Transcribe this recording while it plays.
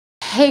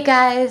Hey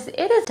guys,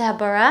 it is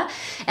Deborah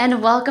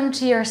and welcome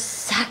to your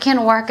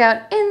second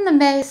workout in the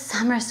May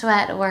Summer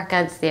Sweat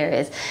workout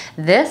series.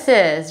 This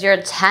is your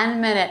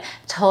 10-minute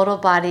total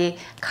body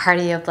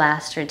cardio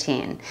blast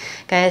routine.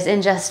 Guys,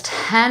 in just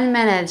 10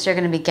 minutes, you're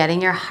going to be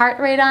getting your heart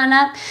rate on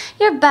up,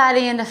 your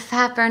body into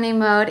fat burning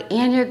mode,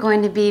 and you're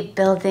going to be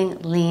building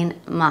lean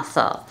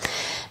muscle.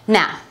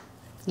 Now,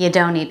 you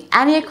don't need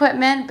any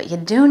equipment, but you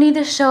do need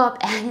to show up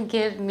and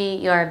give me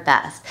your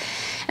best.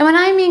 And when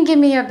I mean give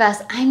me your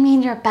best, I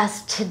mean your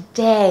best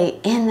today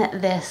in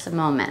this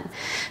moment.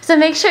 So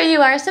make sure you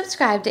are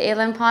subscribed to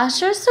Aline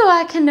Postures so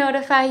I can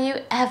notify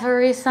you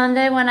every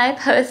Sunday when I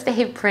post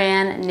a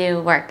brand new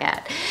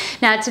workout.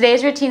 Now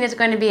today's routine is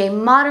going to be a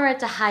moderate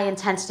to high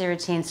intensity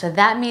routine, so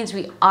that means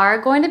we are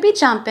going to be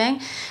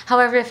jumping.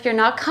 However, if you're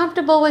not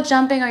comfortable with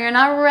jumping or you're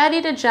not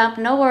ready to jump,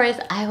 no worries,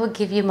 I will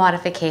give you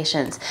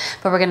modifications.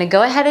 But we're going to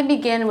go ahead and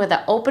begin with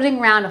an opening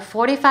round of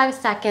 45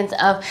 seconds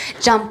of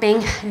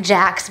jumping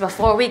jacks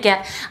before we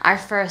get our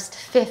first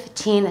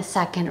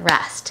 15-second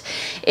rest.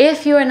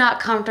 If you are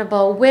not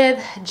comfortable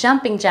with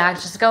jumping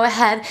jacks, just go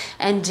ahead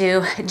and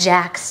do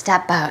jack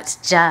step outs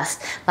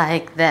just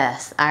like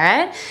this, all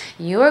right?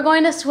 You are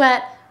going to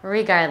sweat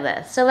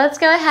regardless. So let's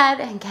go ahead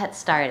and get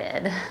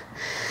started.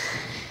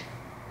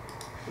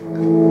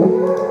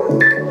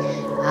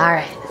 All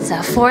right,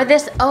 so for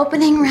this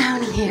opening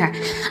round here,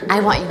 I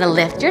want you to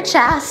lift your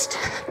chest.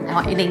 I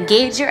want you to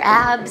engage your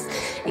abs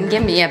and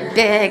give me a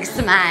big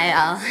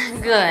smile.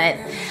 Good.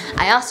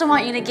 I also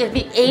want you to give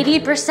me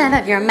 80%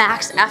 of your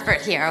max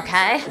effort here,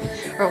 okay?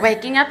 We're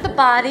waking up the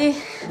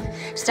body,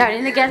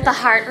 starting to get the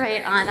heart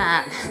rate on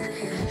up.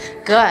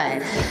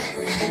 Good.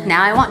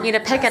 Now I want you to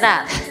pick it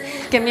up.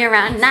 Give me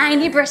around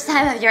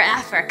 90% of your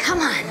effort. Come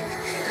on.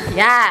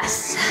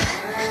 Yes.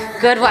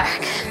 Good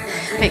work.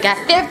 We got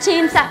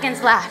 15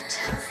 seconds left.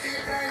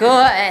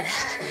 Good.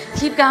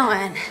 Keep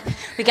going.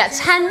 We got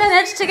 10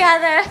 minutes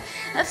together.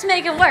 Let's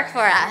make it work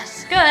for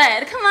us.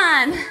 Good. Come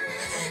on.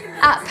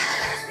 Up.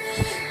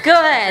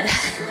 Good.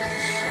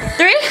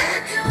 3,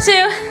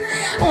 2,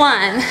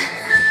 1.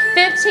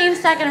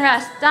 15-second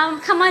rest.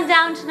 Come on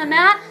down to the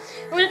mat.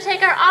 We're going to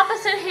take our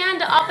opposite hand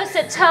to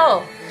opposite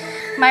toe.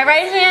 My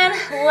right hand,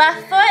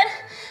 left foot,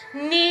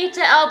 knee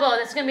to elbow.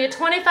 This is going to be a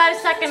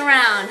 25-second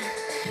round.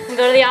 And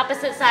go to the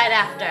opposite side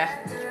after.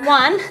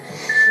 1,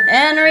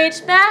 and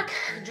reach back,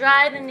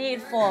 drive the knee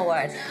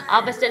forward.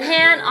 Opposite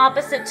hand,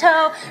 opposite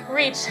toe,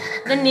 reach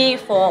the knee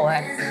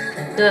forward.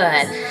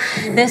 Good.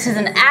 This is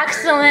an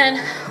excellent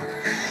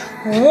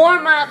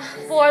warm-up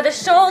for the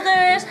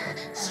shoulders,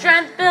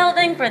 strength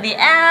building for the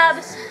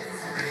abs.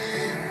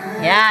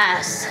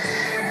 Yes.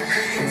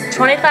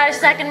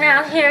 25-second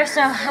round here,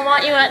 so I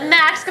want you at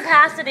max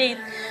capacity.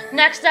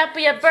 Next up,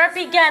 we have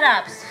burpee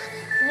get-ups.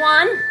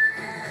 1,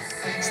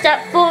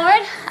 step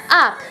forward,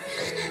 up,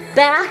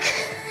 back,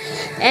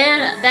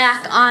 and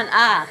back on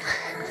up.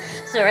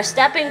 So we're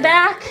stepping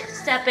back,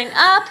 stepping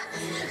up,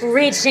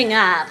 reaching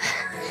up.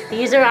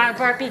 These are our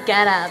burpee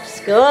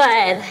get-ups.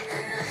 Good.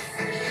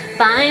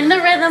 Find the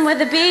rhythm with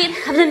the beat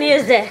of the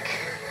music.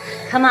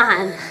 Come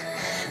on.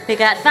 We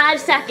got 5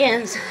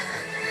 seconds.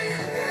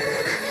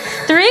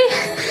 3,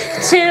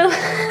 2,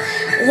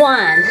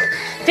 1.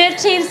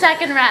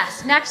 15-second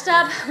rest. Next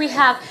up, we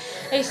have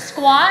a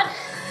squat,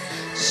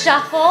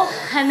 shuffle,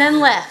 and then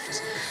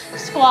lift.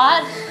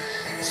 Squat,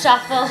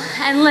 shuffle,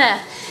 and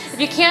lift. If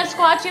you can't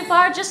squat too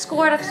far, just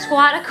squat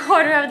a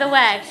quarter of the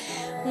way.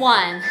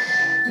 1.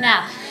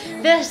 Now,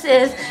 this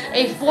is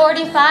a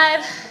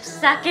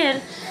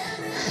 45-second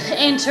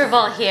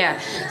interval here.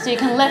 So you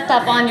can lift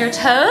up on your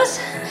toes.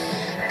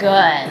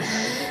 Good.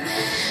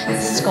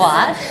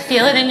 Squat.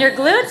 Feel it in your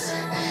glutes.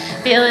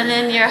 Feel it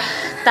in your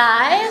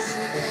thighs.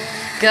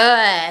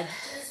 Good.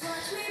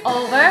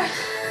 Over,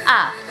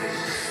 up.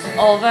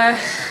 Over,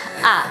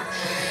 up.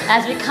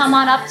 As we come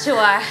on up to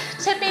our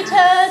tippy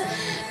toes,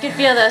 you can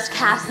feel those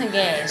calves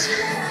engage.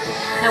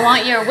 I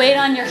want your weight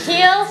on your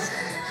heels.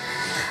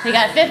 We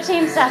got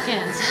 15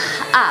 seconds.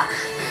 Up.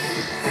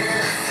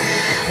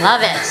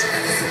 Love it.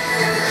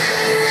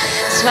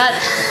 Sweat.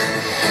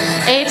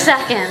 8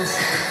 seconds.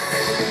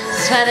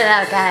 Sweat it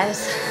out,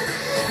 guys.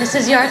 This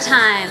is your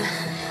time.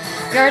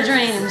 Your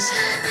dreams.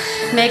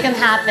 Make them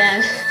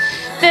happen.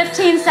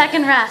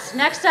 15-second rest.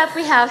 Next up,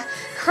 we have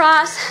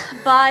cross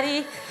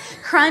body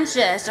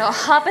crunches. So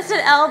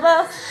opposite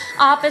elbow,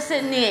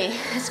 opposite knee.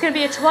 It's going to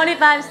be a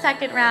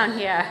 25-second round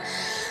here.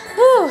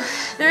 Woo.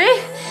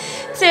 3,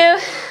 2,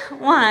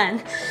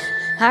 1.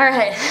 All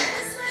right.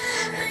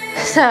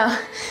 So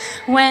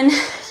when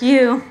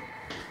you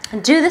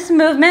do this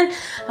movement,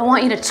 I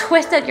want you to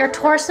twist at your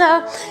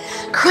torso,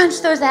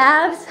 crunch those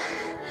abs.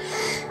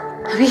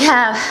 We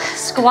have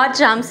squat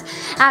jumps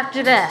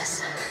after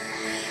this.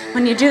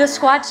 When you do the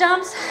squat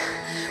jumps,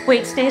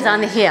 weight stays on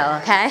the heel,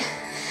 okay?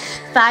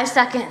 5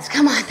 seconds.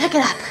 Come on, pick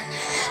it up.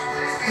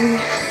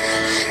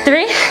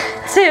 3,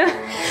 2,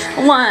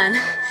 1.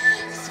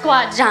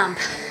 Squat jump.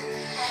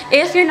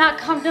 If you're not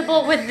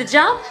comfortable with the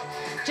jump,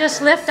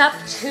 just lift up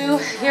to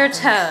your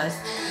toes.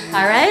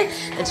 All right?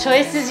 The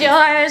choice is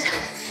yours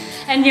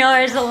and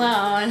yours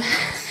alone.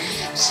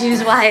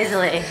 Choose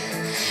wisely.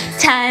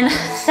 10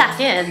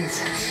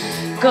 seconds.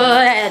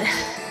 Good.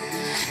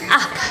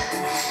 Up.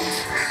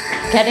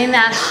 Getting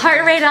that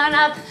heart rate on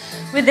up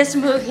with this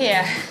move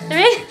here.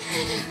 3,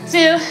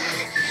 2,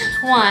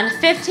 1.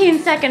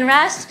 15-second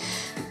rest.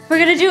 We're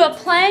gonna do a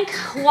plank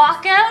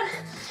walkout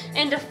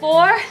into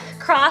 4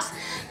 cross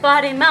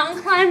body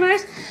mountain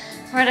climbers.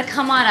 We're gonna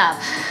come on up.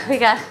 We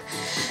got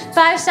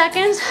 5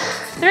 seconds.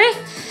 3,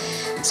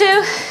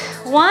 2,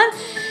 1.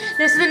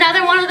 This is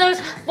another one of those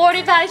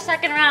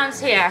 45-second rounds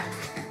here.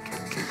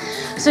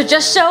 So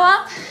just show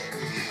up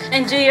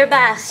and do your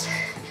best.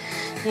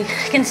 You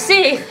can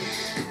see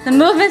the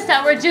movements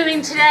that we're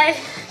doing today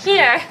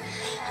here,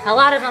 a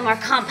lot of them are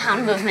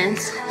compound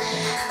movements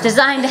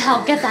designed to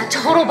help get that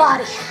total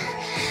body,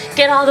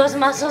 get all those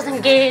muscles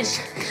engaged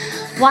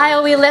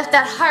while we lift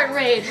that heart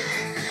rate,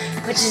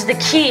 which is the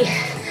key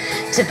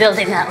to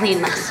building that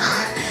lean muscle.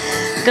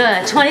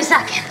 Good, 20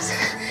 seconds.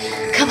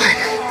 Come on,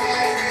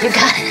 you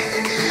got it.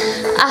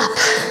 Up,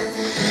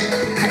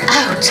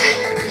 out,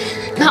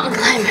 mountain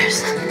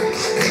climbers.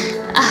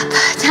 Up,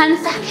 10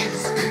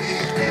 seconds.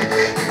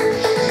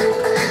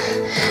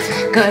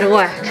 Good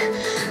work.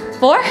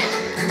 4,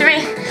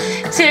 3,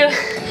 2,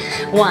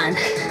 1.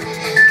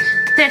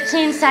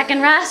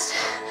 15-second rest.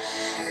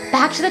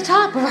 Back to the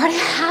top. We're already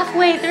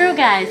halfway through,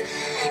 guys.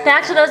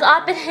 Back to those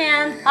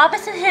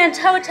opposite hand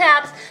toe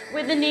taps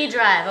with the knee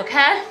drive,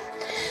 okay?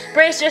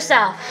 Brace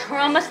yourself. We're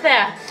almost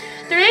there.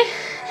 3,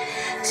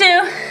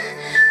 2,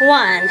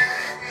 1.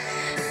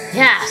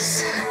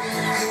 Yes.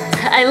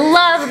 I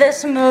love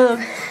this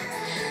move.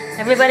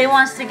 Everybody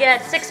wants to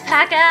get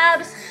six-pack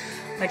abs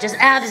or just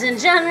abs in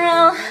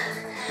general.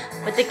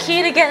 But the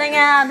key to getting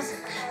abs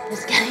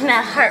is getting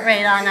that heart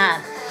rate on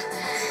up.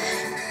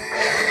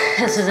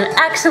 This is an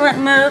excellent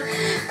move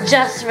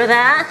just for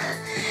that,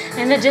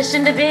 in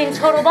addition to being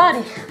total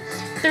body.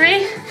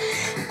 3,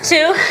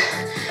 2,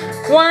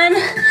 1.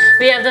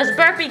 We have those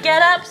burpee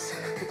get-ups.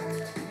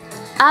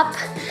 Up,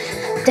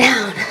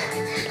 down.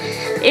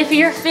 If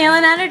you're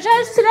feeling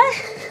energized today,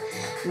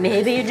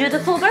 maybe you do the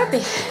full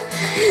burpee.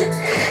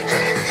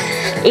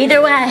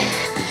 Either way,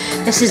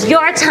 this is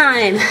your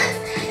time.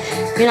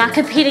 You're not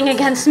competing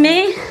against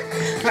me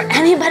or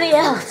anybody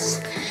else.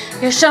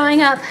 You're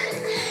showing up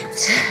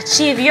to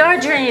achieve your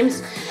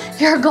dreams,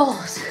 your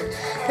goals.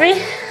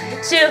 3,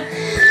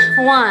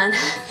 2, 1.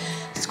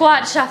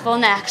 Squat shuffle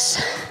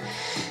next.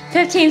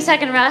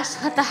 15-second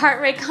rest. Let the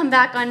heart rate come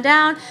back on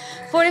down.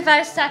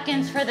 45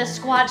 seconds for the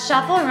squat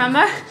shuffle.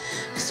 Remember,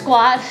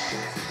 squat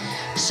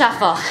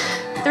shuffle.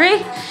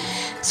 3,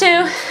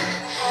 2,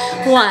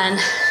 1.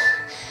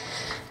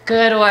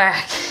 Good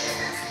work.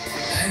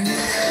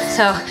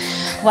 So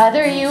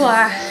whether you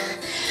are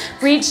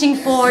reaching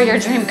for your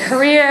dream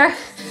career,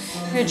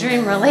 your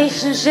dream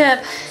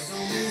relationship,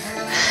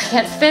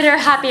 get fitter,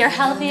 happier,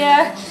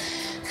 healthier,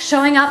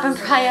 showing up and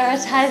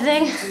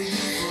prioritizing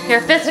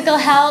your physical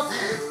health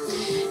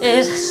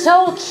is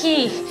so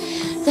key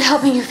to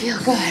helping you feel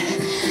good.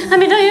 I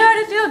mean, don't you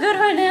already feel good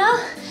right now?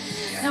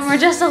 And we're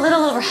just a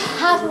little over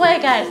halfway,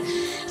 guys.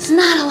 It's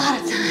not a lot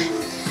of time.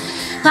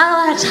 Not a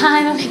lot of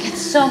time, and we get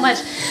so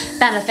much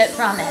benefit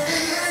from it.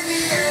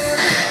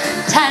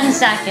 10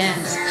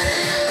 seconds.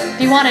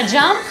 If you want to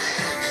jump,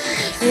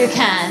 you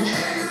can.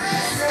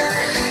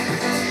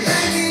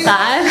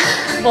 5,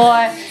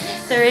 4,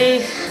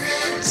 3,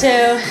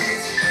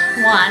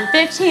 2, 1.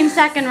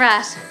 15-second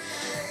rest.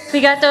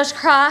 We got those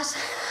cross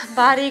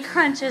body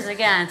crunches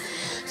again.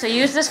 So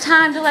use this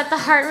time to let the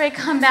heart rate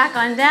come back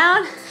on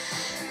down,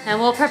 and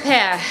we'll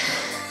prepare.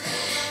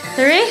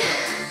 3,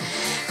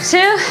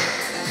 2,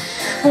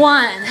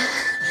 1.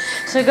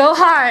 So go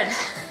hard.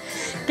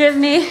 Give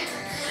me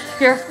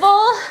your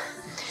full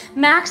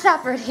max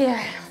effort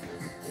here.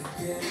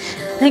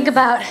 Think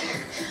about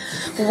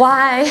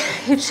why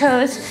you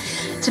chose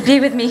to be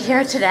with me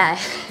here today.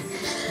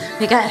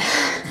 We got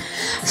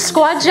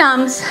squat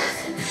jumps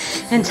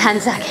in 10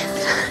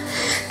 seconds.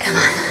 Come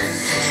on.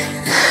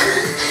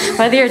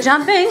 Whether you're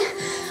jumping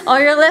or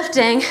you're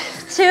lifting,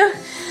 2,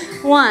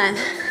 1.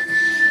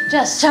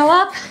 Just show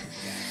up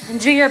and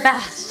do your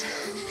best,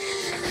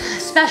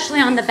 especially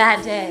on the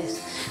bad days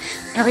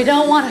where we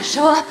don't want to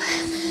show up.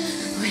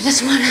 We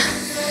just want to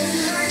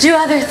do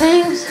other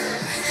things.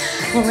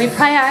 When we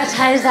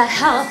prioritize that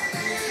health,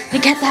 we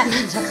get that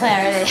mental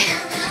clarity.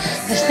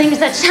 There's things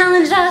that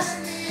challenge us,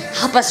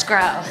 help us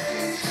grow.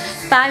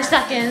 5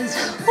 seconds.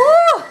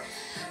 Woo!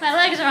 My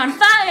legs are on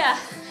fire.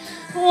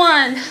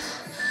 1.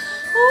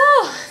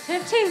 Woo!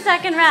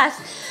 15-second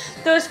rest.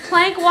 Those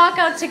plank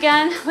walkouts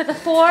again with the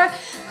 4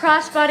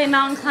 crossbody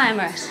mountain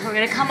climbers. We're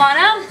gonna come on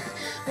out.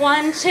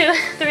 1, 2,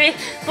 3,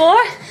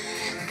 4.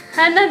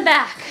 And then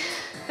back.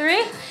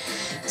 3,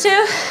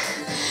 2,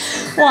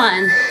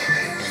 1.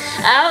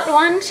 Out.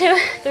 1, 2,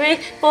 3,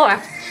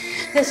 4.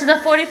 This is a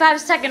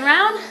 45-second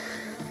round.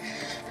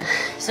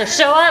 So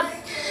show up.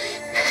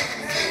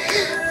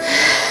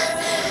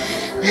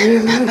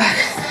 And remember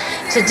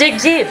to dig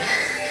deep.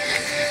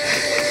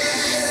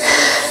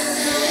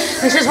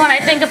 This is when I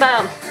think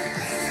about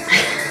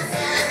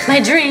my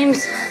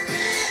dreams,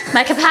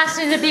 my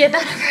capacity to be a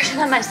better version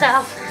of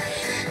myself,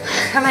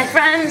 for my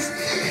friends,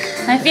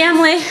 my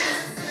family,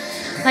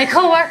 my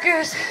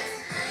coworkers,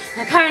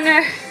 my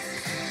partner,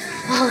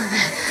 all of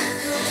it.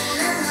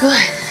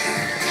 Good.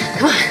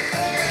 Come on.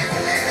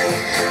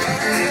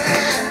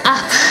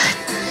 Up.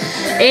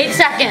 8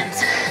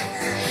 seconds.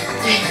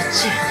 3,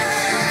 2,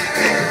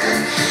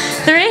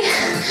 3.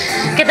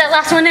 Get that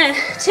last one in.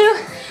 2,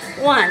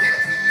 1.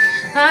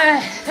 All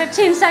right,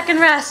 15-second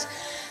rest.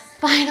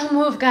 Final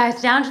move,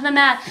 guys, down to the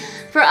mat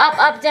for up,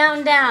 up,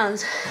 down,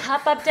 downs.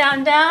 Up, up,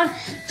 down, down,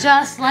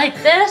 just like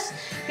this.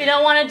 If you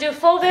don't want to do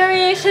full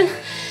variation,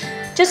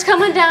 just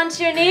come on down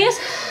to your knees.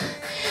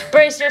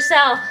 Brace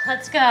yourself,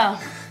 let's go.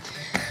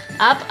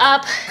 Up,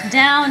 up,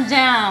 down,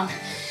 down.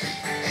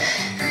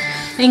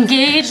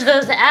 Engage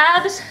those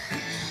abs,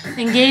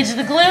 engage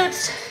the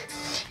glutes.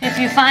 If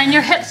you find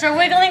your hips are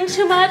wiggling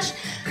too much,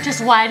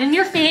 just widen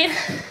your feet.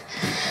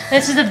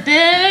 This is a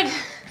big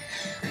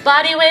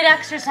body weight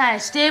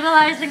exercise,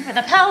 stabilizing for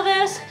the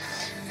pelvis,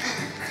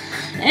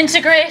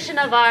 integration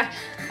of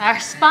our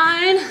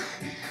spine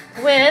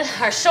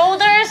with our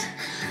shoulders.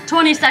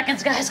 20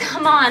 seconds, guys,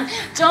 come on.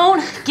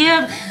 Don't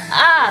give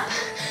up.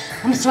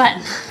 I'm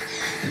sweating.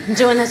 I'm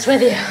doing this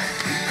with you.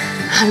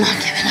 I'm not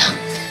giving up.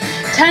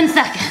 10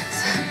 seconds.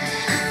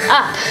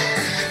 Up,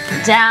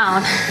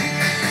 down,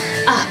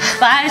 up.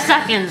 5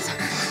 seconds.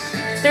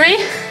 3,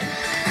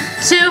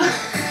 2,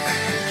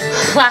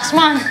 last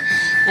one.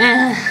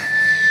 And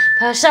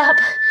push up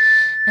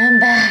and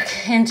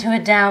back into a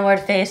downward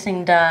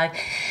facing dog.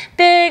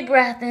 Big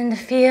breath in to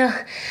feel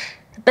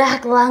the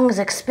back lungs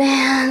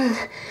expand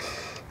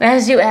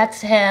as you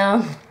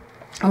exhale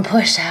and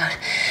push out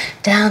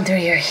down through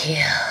your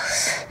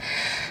heels.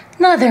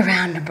 Another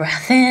round of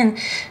breath in,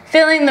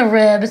 filling the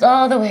ribs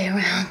all the way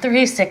around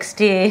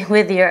 360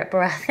 with your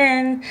breath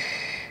in,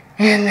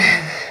 and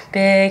then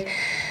big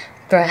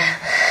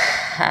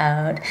breath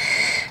out.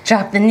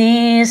 Drop the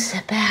knees,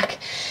 sit back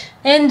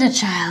into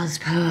child's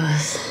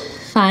pose,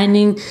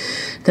 finding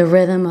the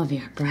rhythm of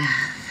your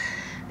breath.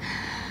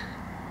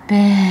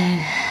 Big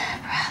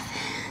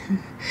breath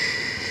in,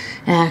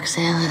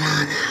 exhale it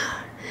on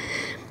out.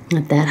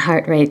 Let that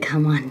heart rate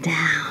come on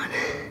down.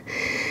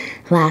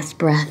 Last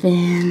breath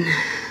in,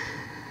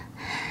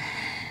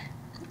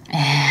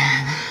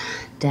 and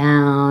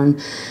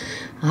down.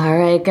 All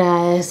right,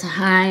 guys,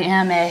 I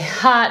am a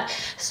hot,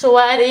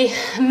 sweaty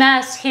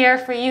mess here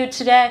for you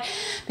today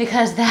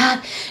because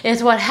that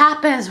is what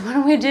happens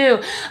when we do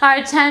our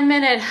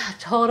 10-minute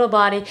total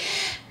body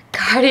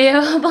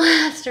cardio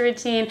blast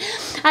routine.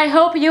 I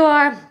hope you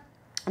are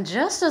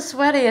just as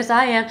sweaty as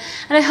I am,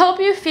 and I hope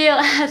you feel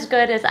as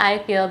good as I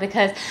feel,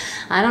 because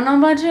I don't know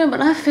about you, but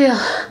I feel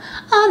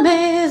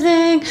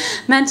amazing,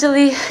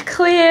 mentally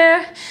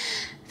clear,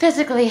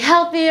 physically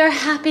healthier,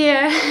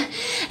 happier,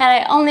 and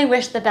I only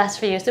wish the best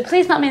for you. So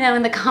please let me know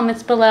in the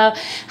comments below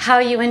how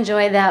you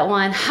enjoyed that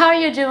one, how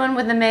you're doing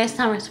with the May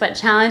Summer Sweat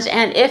Challenge,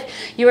 and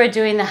if you are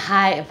doing the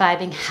High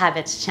Vibing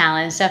Habits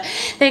Challenge. So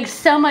thanks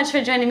so much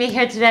for joining me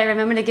here today.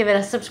 Remember to give it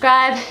a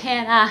subscribe,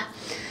 and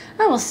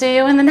I will see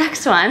you in the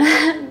next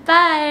one.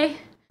 Bye.